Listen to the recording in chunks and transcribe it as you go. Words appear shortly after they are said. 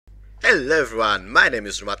Hello everyone, my name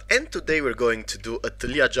is Drewmatth and today we're going to do a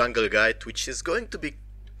Taliyah Jungle guide, which is going to be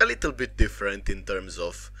a little bit different in terms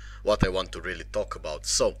of what I want to really talk about.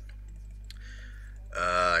 So,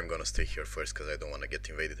 I'm gonna stay here first because I don't want to get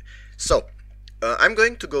invaded. So, I'm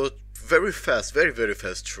going to go very fast, very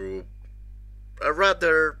fast through a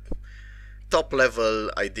rather top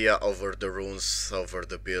level idea over the runes, over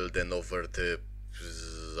the build and over the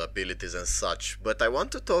abilities and such. But I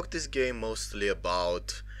want to talk this game mostly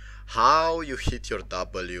about how you hit your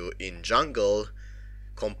W in jungle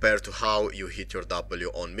compared to how you hit your W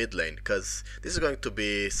on mid lane, because this is going to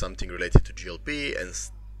be something related to GLP and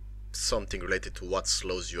something related to what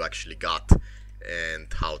slows you actually got and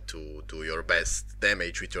how to do your best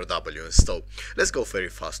damage with your W. And so let's go very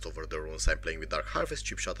fast over the runes. I'm playing with Dark Harvest,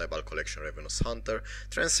 Chip Shot, Eyeball Collection, Ravenous Hunter,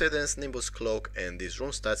 Transcendence, Nimbus Cloak and these rune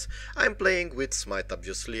stats. I'm playing with Smite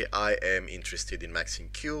obviously. I am interested in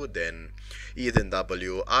maxing Q, then E, then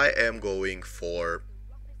W. I am going for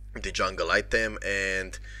the jungle item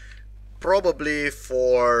and probably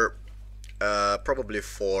for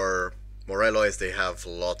Morello, as they have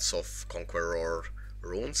lots of Conqueror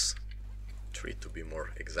runes. 3 to be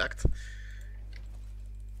more exact.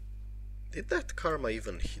 Did that Karma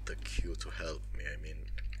even hit a Q to help me? I mean,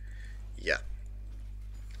 yeah.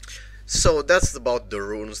 So that's about the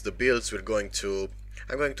runes, the builds. I'm going to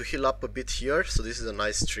heal up a bit here, so this is a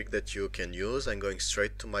nice trick that you can use. I'm going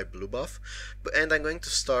straight to my blue buff, and I'm going to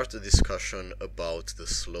start a discussion about the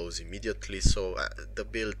slows immediately. So the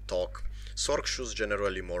build talk. Sork shoes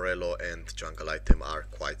generally, Morello and jungle item are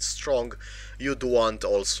quite strong. You'd want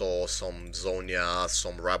also some Zonia,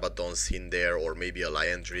 some Rabadons in there, or maybe a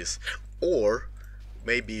Liandry's, or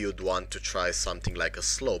maybe you'd want to try something like a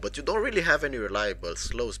slow, but you don't really have any reliable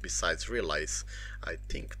slows besides Realize. I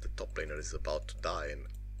think the top laner is about to die and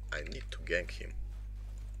I need to gank him.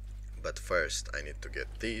 But first I need to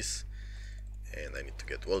get these, and I need to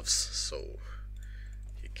get wolves, so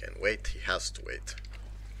he can wait, he has to wait.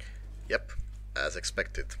 Yep, as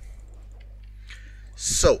expected.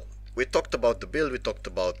 So, we talked about the build, we talked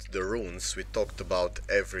about the runes, we talked about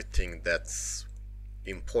everything that's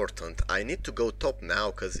important. I need to go top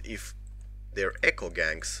now, because if they're echo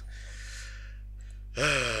ganks,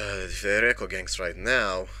 right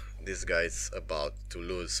now, this guy's about to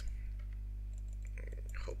lose.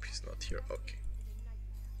 Hope he's not here. Okay.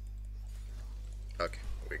 Okay,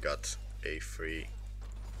 we got a free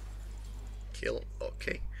kill.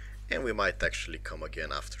 Okay. And we might actually come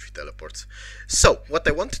again after he teleports. So, what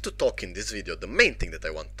I wanted to talk in this video, the main thing that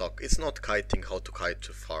I want to talk, it's not kiting, how to kite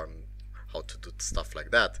to farm, how to do stuff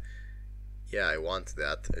like that. Yeah, I want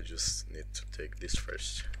that, I just need to take this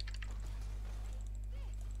first.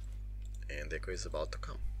 And Echo is about to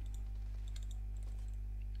come.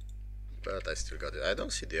 But I still got it. I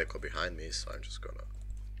don't see the Echo behind me, so I'm just gonna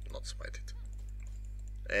not smite it.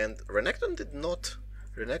 And Renekton did not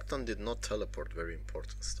teleport, very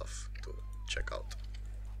important stuff to check out.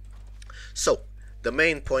 So, the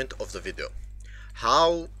main point of the video.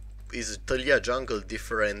 How is Taliyah Jungle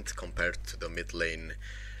different compared to the mid lane,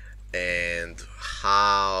 and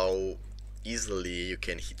how easily you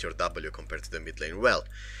can hit your W compared to the mid lane? Well,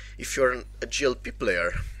 if you're a GLP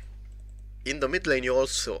player, in the mid lane you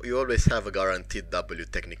always have a guaranteed W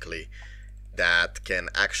technically that can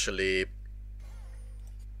actually...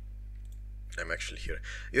 I'm actually here.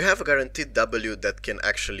 You have a guaranteed W that can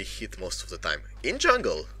actually hit most of the time. In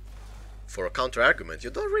jungle, for a counter argument, you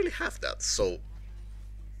don't really have that. So,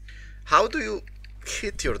 how do you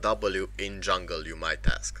hit your W in jungle, you might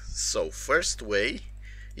ask? So, first way,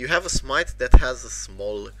 you have a smite that has a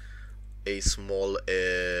small,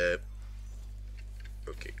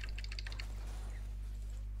 okay.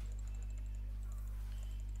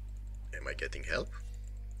 Am I getting help?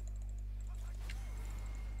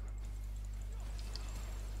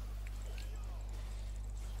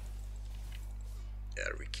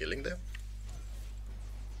 Are we killing them?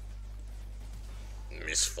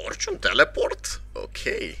 Misfortune teleport?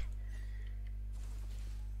 Okay.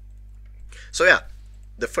 So yeah,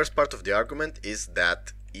 the first part of the argument is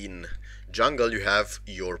that in jungle you have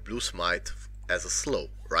your blue smite as a slow,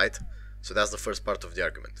 right? So that's the first part of the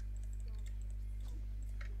argument.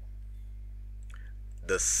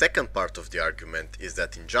 The second part of the argument is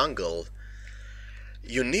that in jungle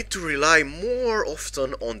you need to rely more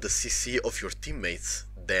often on the CC of your teammates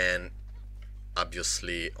than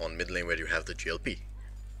obviously on mid lane where you have the GLP.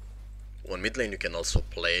 On mid lane you can also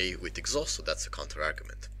play with exhaust, so that's a counter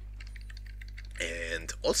argument.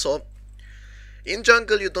 And also, in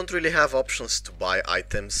jungle you don't really have options to buy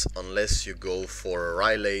items unless you go for a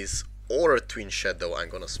Rileys or a Twin Shadow. I'm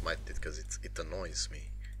gonna smite it because it annoys me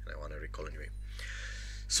and I want to recall anyway.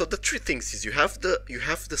 So the three things is you have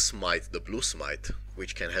the smite, the blue smite,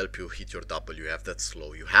 which can help you hit your W. You have that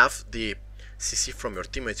slow. You have the CC from your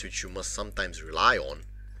teammates, which you must sometimes rely on.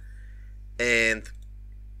 And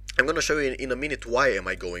I'm gonna show you in a minute why am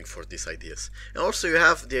I going for these ideas. And also you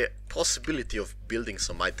have the possibility of building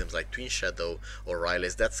some items like Twin Shadow or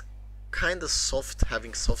Riley's. That's kinda soft,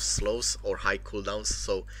 having soft slows or high cooldowns.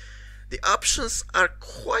 So the options are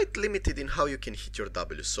quite limited in how you can hit your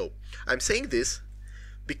W. So I'm saying this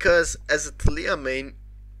because as a Taliyah main,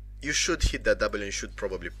 you should hit that W and you should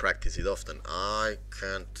probably practice it often. I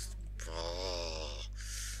can't... Oh,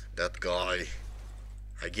 that guy.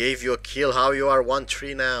 I gave you a kill, how you are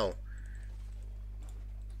 1-3 now?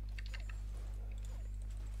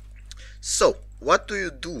 So, what do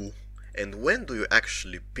you do and when do you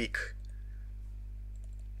actually pick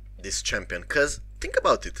this champion? Because think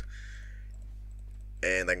about it.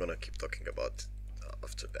 And I'm gonna keep talking about it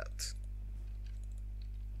after that.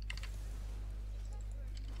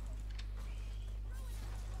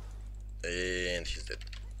 And he's dead.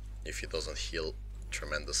 If he doesn't heal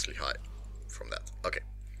tremendously high from that. Okay,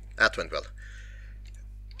 that went well.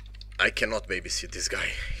 I cannot babysit this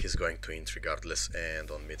guy. He's going to int regardless,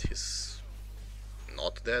 and on mid he's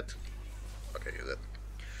not dead. Okay, he's dead.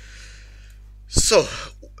 So,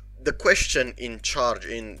 the question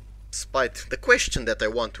the question that I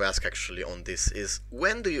want to ask actually on this is,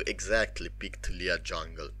 when do you exactly pick Taliyah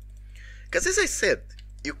Jungle? Because as I said,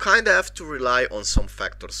 you kinda have to rely on some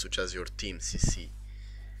factors such as your team CC.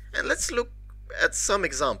 And let's look at some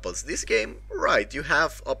examples. This game, right, you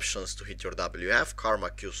have options to hit your W. You have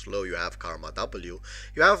Karma Q slow, you have Karma W,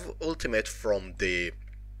 you have ultimate from the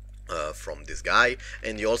from this guy,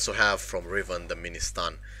 and you also have from Riven the mini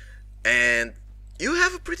stun. And you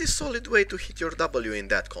have a pretty solid way to hit your W in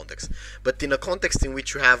that context. But in a context in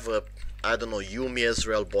which you have I don't know, Yuumi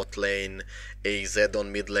Ezreal bot lane, a Zed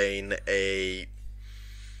on mid lane, a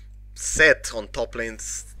Set on top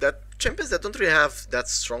lanes, that champions that don't really have that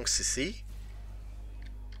strong CC.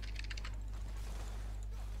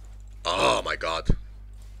 Oh my god.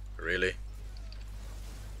 Really?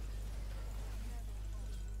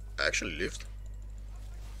 I actually lived?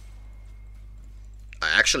 I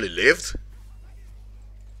actually lived?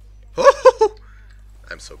 Oh,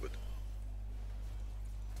 I'm so good.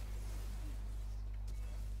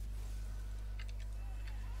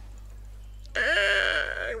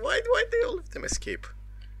 Why they all of them escape?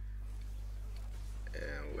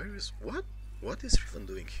 Where is... what? What is Riven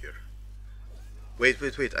doing here? Wait,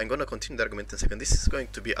 I'm gonna continue the argument in a second. This is going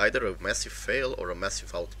to be either a massive fail or a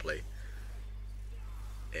massive outplay.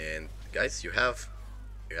 And guys, you have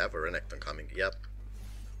a Renekton coming. Yep.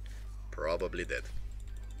 Probably dead.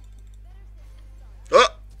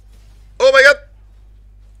 Oh! Oh my god!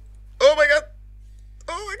 Oh my god!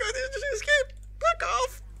 Oh my god, he just escaped! Back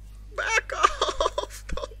off! Back off!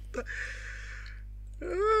 Don't...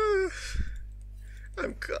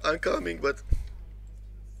 I'm coming, but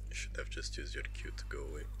you should have just used your Q to go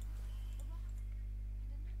away.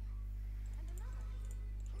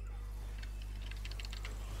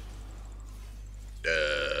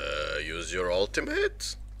 Use your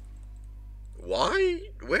ultimate? Why?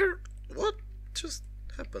 Where? What just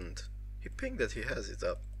happened? He pinged that he has it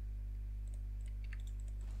up.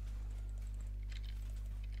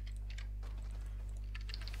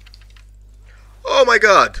 Oh my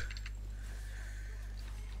god!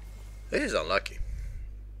 This is unlucky.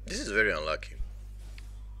 This is very unlucky.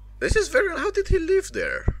 This is very... how did he live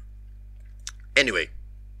there? Anyway,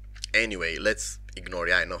 let's ignore...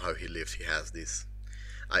 yeah, I know how he lived. He has this.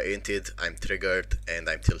 I inted, I'm triggered, and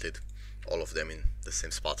I'm tilted. All of them in the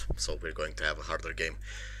same spot. So we're going to have a harder game.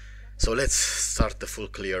 So let's start the full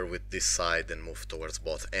clear with this side and move towards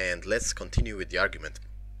bot. And let's continue with the argument.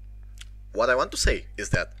 What I want to say is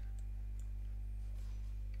that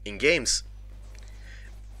in games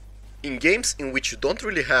in which you don't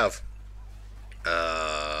really have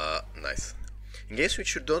in games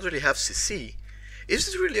which you don't really have CC, is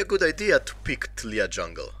it really a good idea to pick Taliyah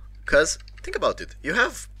Jungle? Because think about it, you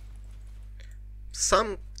have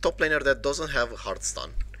some top laner that doesn't have a hard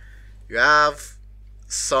stun, you have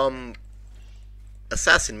some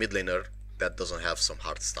assassin mid laner that doesn't have some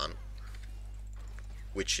hard stun,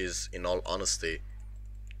 which is in all honesty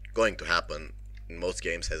going to happen in most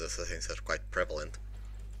games as assassins are quite prevalent.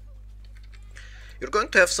 You're going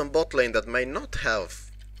to have some bot lane that may not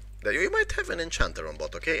have... that you might have an enchanter on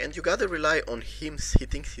bot, okay? And you gotta rely on him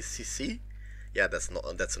hitting his CC. Yeah, that's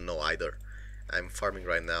a no either. I'm farming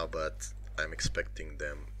right now, but I'm expecting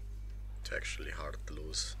them to actually hard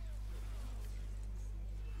lose.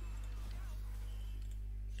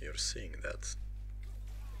 You're seeing that.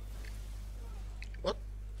 What?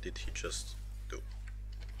 did he just do?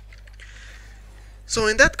 So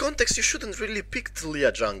in that context, you shouldn't really pick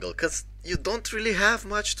Taliyah Jungle, because you don't really have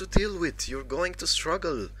much to deal with. You're going to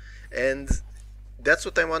struggle. And that's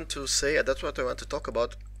what I want to say, that's what I want to talk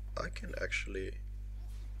about. I can actually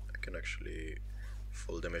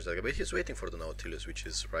full damage that guy, but he's waiting for the Nautilus, which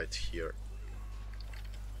is right here.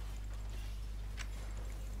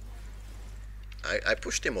 I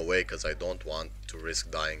pushed him away because I don't want to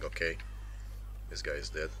risk dying, okay? This guy is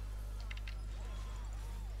dead.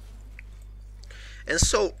 And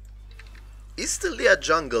so, is the Taliyah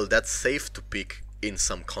Jungle that safe to pick in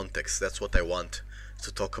some context? That's what I want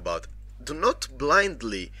to talk about. Do not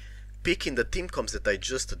blindly pick in the team comps that I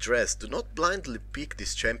just addressed. Do not blindly pick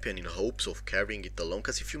this champion in hopes of carrying it alone,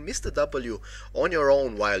 because if you miss the W on your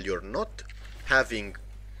own while you're not having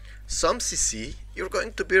some CC, you're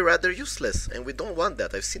going to be rather useless, and we don't want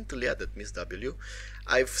that. I've seen Taliyah that miss W.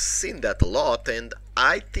 I've seen that a lot, and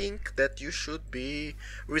I think that you should be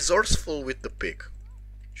resourceful with the pick.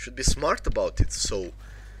 You should be smart about it. So,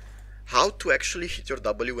 how to actually hit your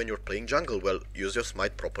W when you're playing jungle? Well, use your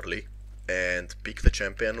smite properly and pick the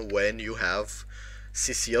champion when you have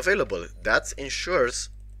CC available. That ensures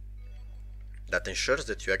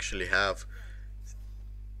that you actually have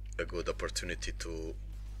a good opportunity to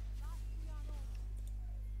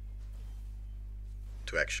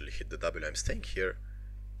actually hit the W. I'm staying here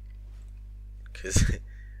because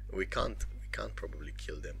we can't probably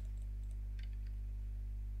kill them.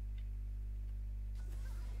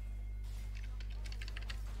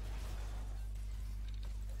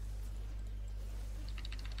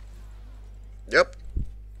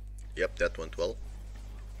 Yep, that went well.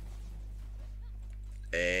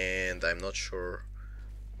 And I'm not sure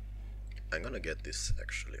I'm gonna get this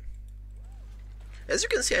actually. As you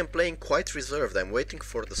can see, I'm playing quite reserved. I'm waiting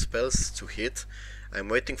for the spells to hit. I'm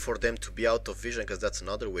waiting for them to be out of vision, because that's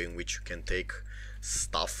another way in which you can take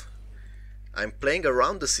stuff. I'm playing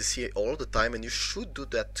around the CC all the time, and you should do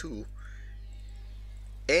that too.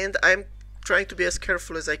 And I'm trying to be as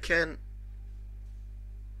careful as I can.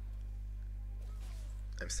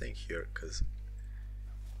 I'm staying here because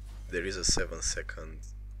there is a 7-second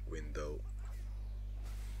window.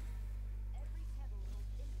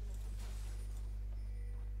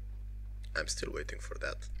 I'm still waiting for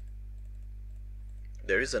that.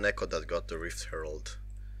 There is an echo that got the Rift Herald.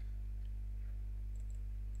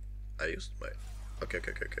 I used my... Okay.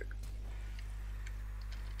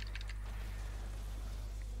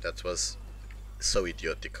 That was so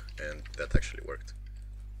idiotic, and that actually worked.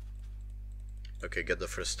 Okay, get the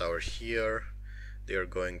first tower here. They are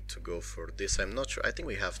going to go for this. I'm not sure. I think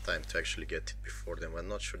we have time to actually get it before them. I'm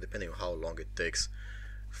not sure, depending on how long it takes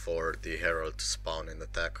for the Herald to spawn and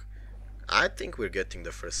attack. I think we're getting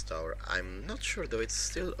the first tower. I'm not sure though, it's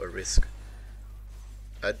still a risk.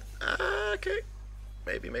 Okay.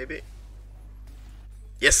 Maybe.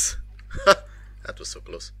 Yes! That was so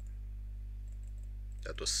close.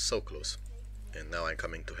 That was so close. And now I'm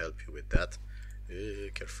coming to help you with that.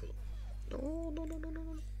 Careful. No.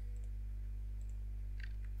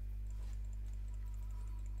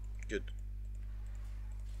 Good.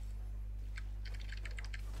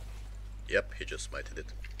 Yep, he just smited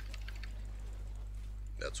it.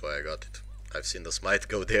 That's why I got it. I've seen the smite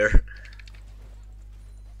go there.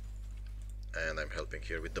 And I'm helping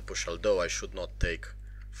here with the push, although I should not take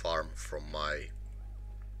farm from my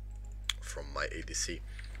ADC.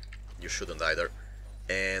 You shouldn't either.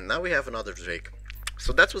 And now we have another Drake.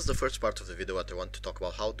 So that was the first part of the video, what I want to talk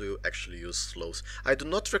about. How do you actually use slows? I do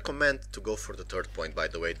not recommend to go for the third point, by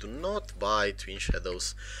the way. Do not buy Twin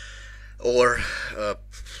Shadows or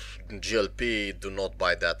GLP. Do not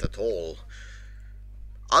buy that at all.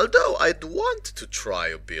 Although I'd want to try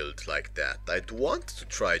a build like that. I'd want to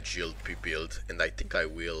try GLP build, and I think I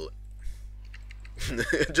will.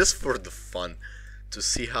 Just for the fun, to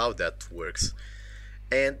see how that works.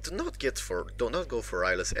 And do not go for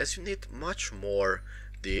Eyeless, as you need much more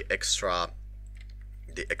the extra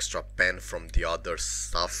pen from the other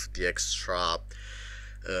stuff, the extra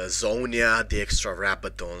Zonia, the extra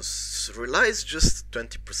Rabadons. Relies just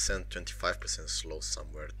 20%, 25% slow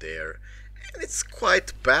somewhere there. And it's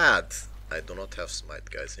quite bad. I do not have smite,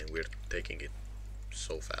 guys, and we're taking it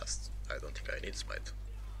so fast. I don't think I need smite.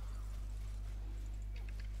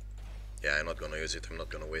 Yeah, I'm not gonna use it. I'm not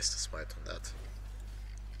gonna waste a smite on that.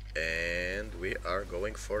 And we are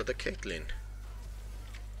going for the Caitlyn.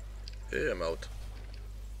 I'm out.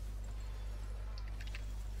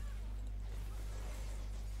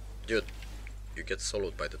 Dude, you get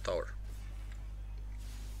soloed by the tower.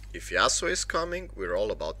 If Yasuo is coming, we're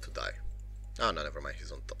all about to die. Oh no, never mind,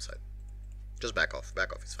 he's on the top side. Just back off,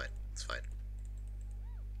 it's fine, it's fine.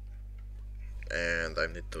 and I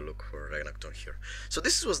need to look for Renekton here. So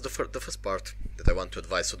this was the first part that I want to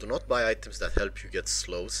advise. So do not buy items that help you get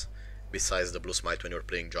slows, besides the blue smite when you're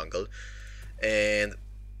playing jungle. And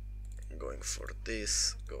going for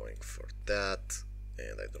this, going for that,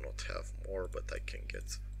 and I do not have more, but I can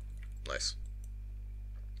get nice.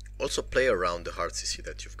 Also play around the hard CC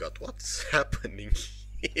that you've got. What's happening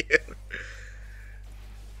here?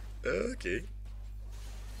 Okay.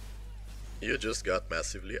 You just got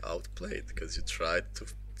massively outplayed because you tried to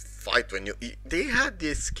fight when you... They had the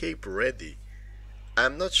escape ready.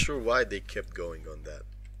 I'm not sure why they kept going on that.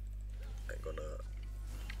 I'm gonna...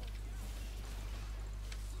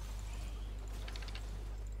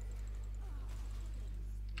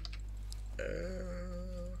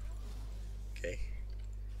 okay.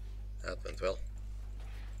 That went well.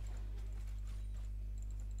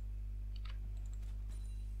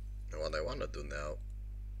 And what I wanna do now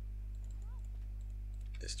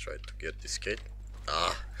is try to get this kid.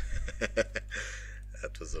 Ah!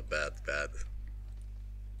 That was a bad,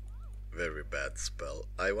 very bad spell.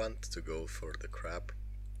 I want to go for the crab.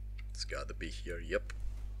 It's gotta be here, yep.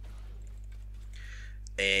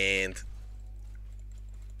 And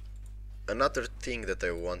another thing that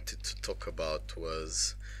I wanted to talk about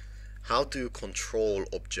was how do you control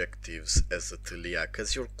objectives as a Taliyah,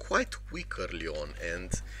 because you're quite weak early on,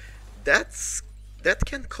 and that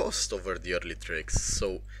can cost over the early tricks.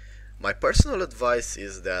 So my personal advice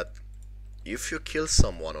is that if you kill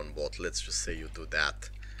someone on bot, let's just say you do that,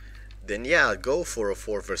 then yeah, go for a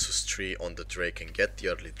 4 versus 3 on the Drake and get the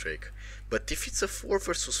early Drake. But if it's a 4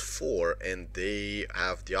 versus 4 and they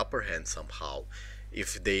have the upper hand somehow,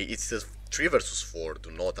 it's a 3 versus 4,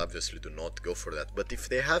 obviously do not go for that. But if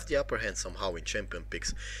they have the upper hand somehow in champion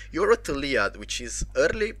picks, you're a Taliyah, which is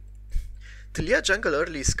early. Taliyah jungle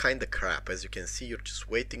early is kinda crap. As you can see, you're just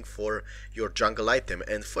waiting for your jungle item,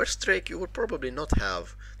 and first Drake you will probably not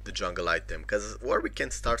have the jungle item, because Warwick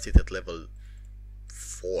can start it at level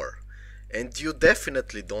 4, and you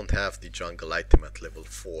definitely don't have the jungle item at level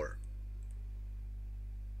 4.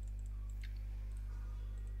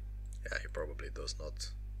 Yeah, he probably does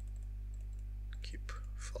not keep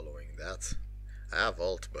following that. I have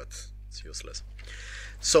ult, but it's useless.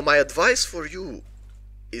 So my advice for you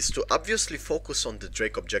is to obviously focus on the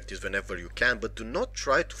Drake objectives whenever you can, but do not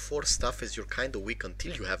try to force stuff as you're kinda weak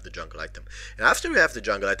until you have the jungle item. And after you have the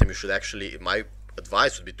jungle item, you should actually, my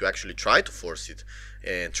advice would be to actually try to force it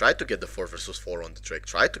and try to get the 4 versus 4 on the Drake,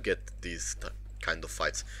 try to get these kind of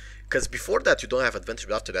fights, because before that you don't have advantage,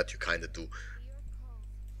 but after that you kinda do.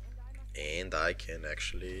 And I can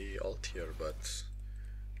actually ult here, but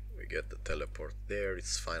we get the teleport there,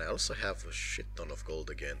 it's fine. I also have a shit ton of gold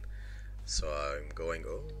again, so I'm going,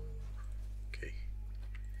 oh, okay.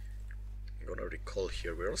 I'm gonna recall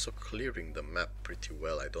here, we're also clearing the map pretty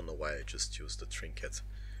well. I don't know why I just used the trinket.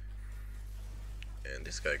 And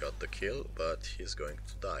this guy got the kill, but he's going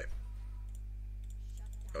to die.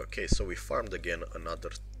 Okay, so we farmed again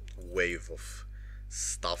another wave of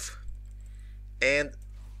stuff. And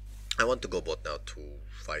I want to go bot now to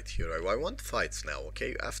fight here. I want fights now,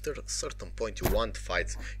 okay? After a certain point you want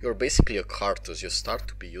fights. You're basically a Karthus. You start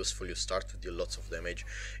to be useful, you start to deal lots of damage.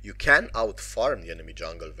 You can out-farm the enemy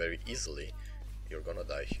jungle very easily. You're gonna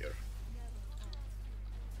die here.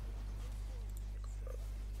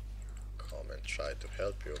 Come and try to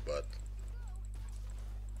help you, but...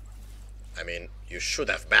 I mean, you should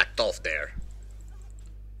have backed off there.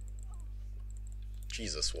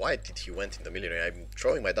 Jesus, why did he went in the middle? I'm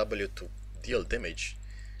throwing my W to deal damage.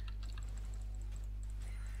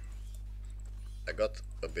 I got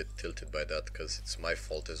a bit tilted by that because it's my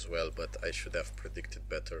fault as well, but I should have predicted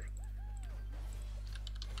better.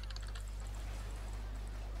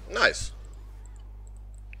 Nice.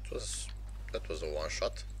 That was a one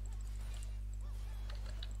shot.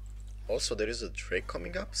 Also, there is a Drake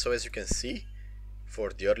coming up, so as you can see,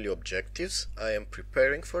 for the early objectives, I am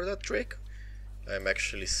preparing for that Drake. I'm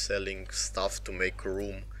actually selling stuff to make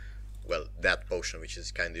room, well, that potion, which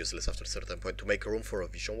is kind of useless after a certain point, to make room for a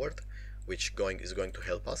vision ward, which is going to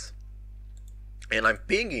help us. And I'm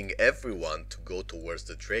pinging everyone to go towards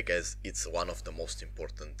the Drake, as it's one of the most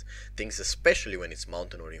important things, especially when it's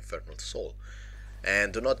Mountain or Infernal Soul.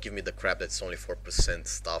 And do not give me the crap that's only 4%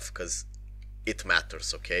 stuff, because it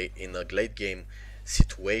matters, okay? In a late game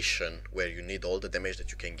situation where you need all the damage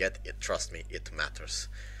that you can get, trust me, it matters.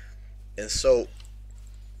 And so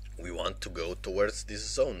we want to go towards this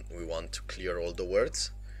zone. We want to clear all the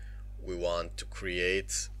wards. We want to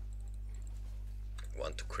create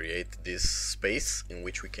this space in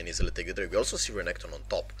which we can easily take the Drake. We also see Renekton on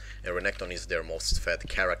top, and Renekton is their most fed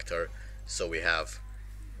character, so we have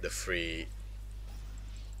the free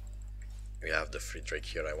We have the free Drake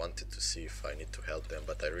here. I wanted to see if I need to help them,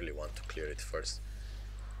 but I really want to clear it first.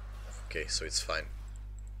 Okay, so it's fine.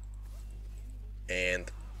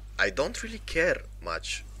 And I don't really care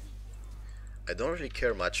much. I don't really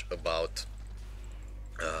care much about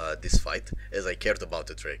this fight as I cared about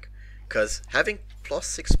the Drake. Because having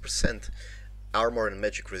plus 6% armor and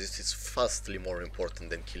magic resist is vastly more important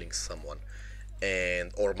than killing someone.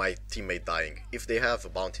 And or my teammate dying. If they have a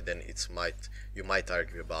bounty, then you might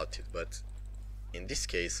argue about it, but in this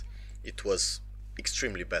case it was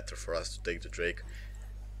extremely better for us to take the Drake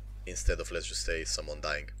instead of, let's just say, someone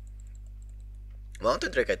dying.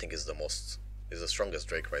 Mounted Drake I think is the strongest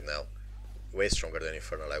Drake right now. Way stronger than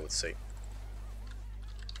Infernal, I would say.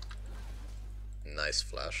 Nice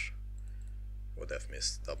flash. Would have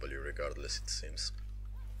missed W regardless, it seems.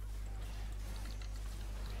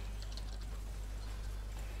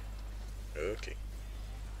 Okay.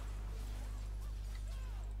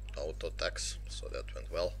 Auto attacks, so that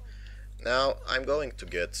went well. Now I'm going to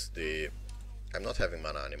get the... I'm not having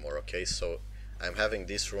mana anymore, okay, so I'm having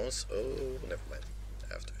these runes. Oh, never mind.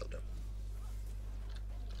 I have to help them.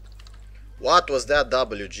 What was that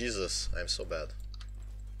W? Jesus, I'm so bad.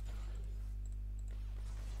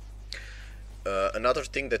 Another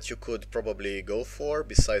thing that you could probably go for,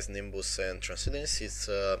 besides Nimbus and Transcendence, is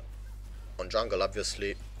on jungle,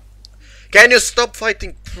 obviously. Can you stop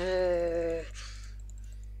fighting?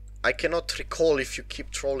 I cannot recall if you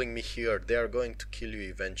keep trolling me here. They are going to kill you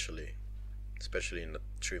eventually. Especially in a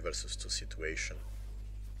 3 versus 2 situation.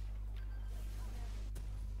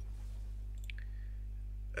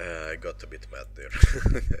 I got a bit mad there.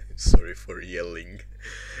 Sorry for yelling.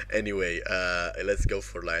 Anyway, let's go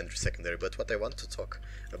for Liandry secondary. But what I want to talk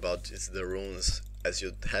about is the runes. As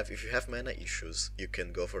you have, if you have mana issues, you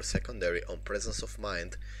can go for secondary on Presence of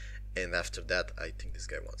Mind. And after that, I think this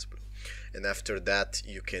guy wants blue. And after that,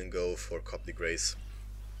 you can go for Cop the Grace.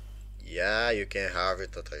 Yeah, you can have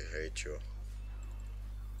it, but I hate you.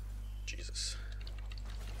 Jesus.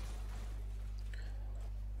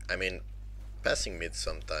 I mean, passing mid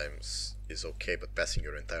sometimes is okay, but passing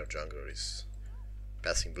your entire jungler is...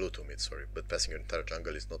 Passing blue to mid, sorry, but passing your entire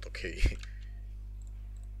jungle is not okay.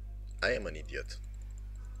 I am an idiot.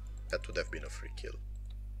 That would have been a free kill.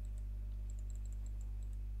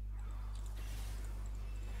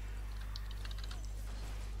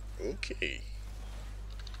 Okay.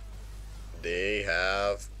 They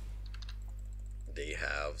have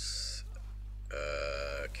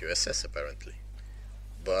QSS apparently.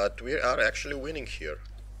 But we are actually winning here.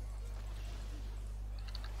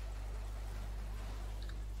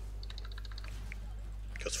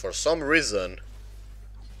 Because for some reason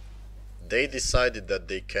they decided that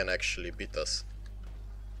they can actually beat us.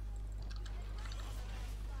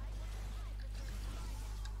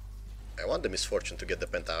 I want the Misfortune to get the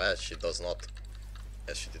Penta, as she does not,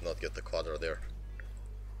 as she did not get the Quadra there.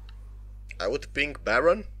 I would ping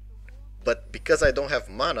Baron, but because I don't have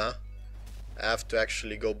mana, I have to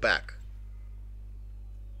actually go back.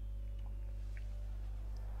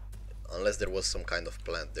 Unless there was some kind of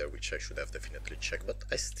plant there, which I should have definitely checked, but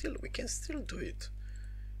we can still do it.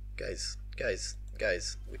 Guys,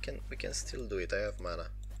 we can still do it. I have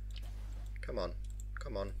mana. Come on,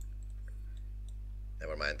 come on.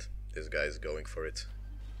 Never mind. This guy is going for it.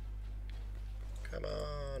 Come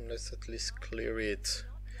on, let's at least clear it.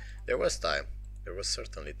 There was time. There was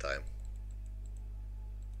certainly time.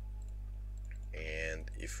 And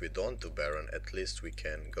if we don't do Baron, at least we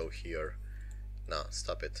can go here. No,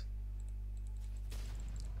 stop it.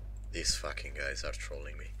 These fucking guys are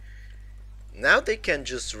trolling me. Now they can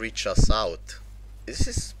just reach us out. This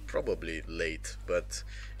is probably late, but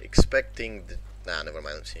expecting the... Nah, never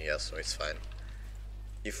mind, I'm saying yes, so it's fine.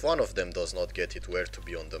 If one of them does not get it where to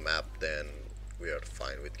be on the map, then we are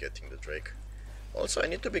fine with getting the Drake. Also, I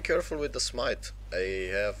need to be careful with the smite. I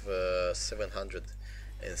have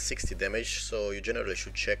 760 damage, so you generally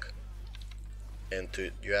should check. And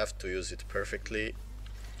you have to use it perfectly.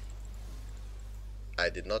 I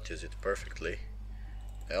did not use it perfectly.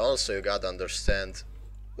 And also you gotta understand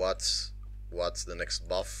what's the next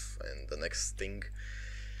buff and the next thing.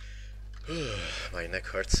 My neck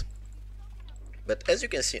hurts. But as you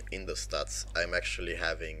can see in the stats, I'm actually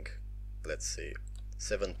having, let's see,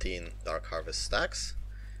 17 Dark Harvest stacks.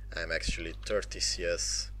 I'm actually 30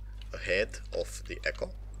 CS ahead of the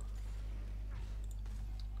Echo.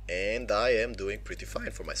 And I am doing pretty fine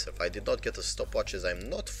for myself. I did not get a stopwatch as I'm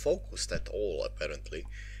not focused at all, apparently.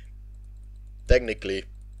 Technically,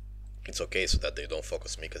 it's okay so that they don't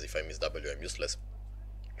focus me, because if I miss W, I'm useless.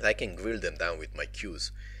 I can grill them down with my Qs.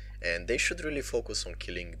 And they should really focus on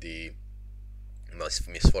killing the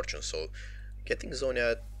Misfortune. So, getting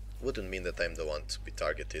Zonia wouldn't mean that I'm the one to be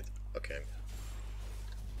targeted. Okay.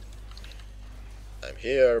 I'm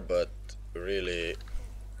here, but really...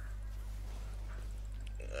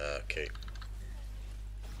 Okay.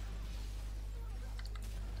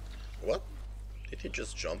 What? Did he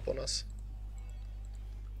just jump on us?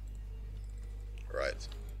 Right.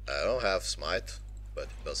 I don't have smite, but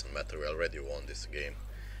it doesn't matter, we already won this game.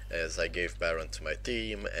 As I gave Baron to my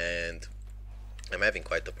team, and I'm having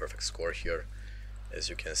quite a perfect score here. As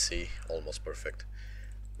you can see, almost perfect.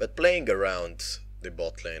 But playing around the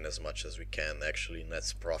bot lane as much as we can actually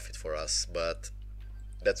nets profit for us, but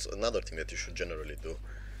that's another thing that you should generally do.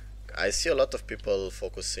 I see a lot of people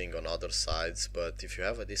focusing on other sides, but if you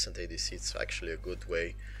have a decent ADC, it's actually a good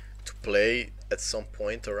way to play at some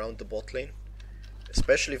point around the bot lane.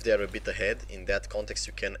 Especially if they are a bit ahead. In that context,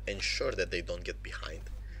 you can ensure that they don't get behind.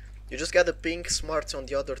 You just gotta ping smart on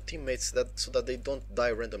the other teammates so that they don't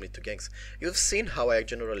die randomly to ganks. You've seen how I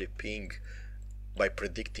generally ping by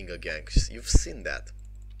predicting a gank. You've seen that.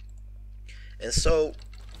 And so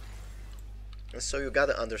you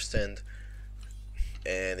gotta understand.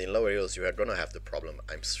 And in lower heroes you are gonna have the problem.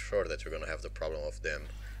 I'm sure that you're gonna have the problem of them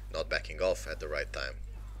not backing off at the right time.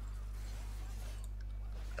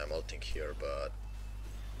 I'm ulting here, but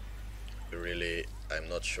really I'm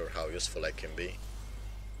not sure how useful I can be.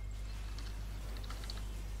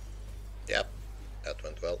 Yep, that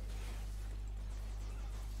went well.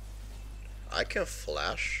 I can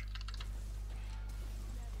flash.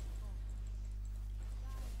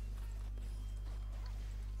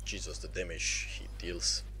 Jesus, the damage he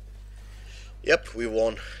deals. Yep, we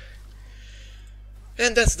won.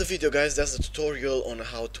 And that's the video, guys. That's the tutorial on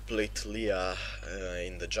how to play Taliyah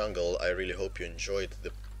in the jungle. I really hope you enjoyed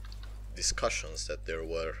the discussions that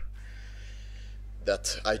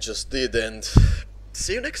I just did, and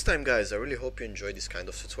see you next time, guys. I really hope you enjoy these kind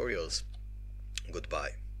of tutorials.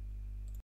 Goodbye.